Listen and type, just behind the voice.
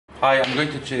Hi, I'm going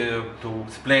to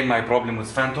explain my problem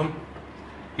with Phantom.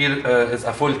 Here is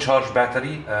a full charge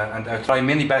battery, and I try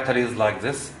many batteries like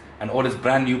this, and all is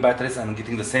brand new batteries, and I'm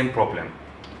getting the same problem.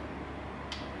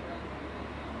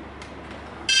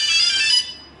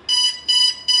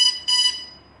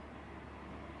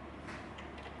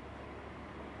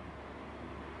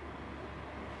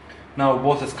 Now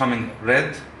both is coming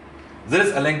red. There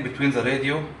is a link between the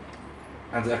radio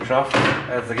and the aircraft,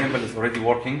 as the gimbal is already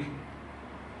working.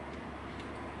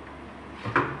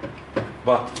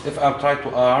 But if I try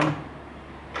to arm,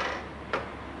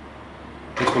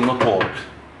 it will not work.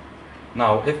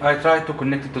 Now if I try to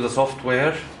connect it to the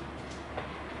software,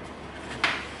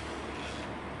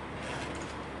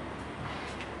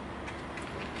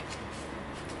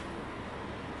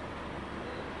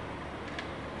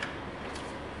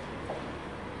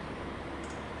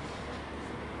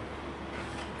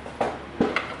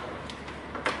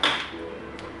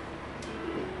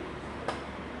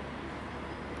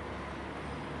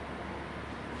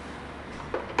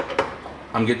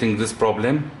 I'm getting this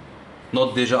problem,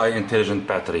 not DJI Intelligent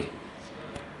Battery.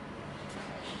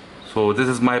 So this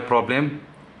is my problem.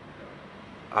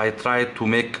 I tried to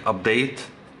make update.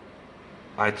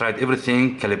 I tried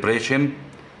everything, calibration.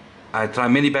 I tried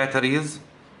many batteries,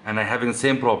 and I having the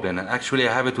same problem. And actually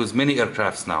I have it with many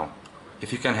aircrafts now.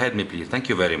 If you can help me, please. Thank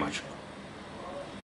you very much.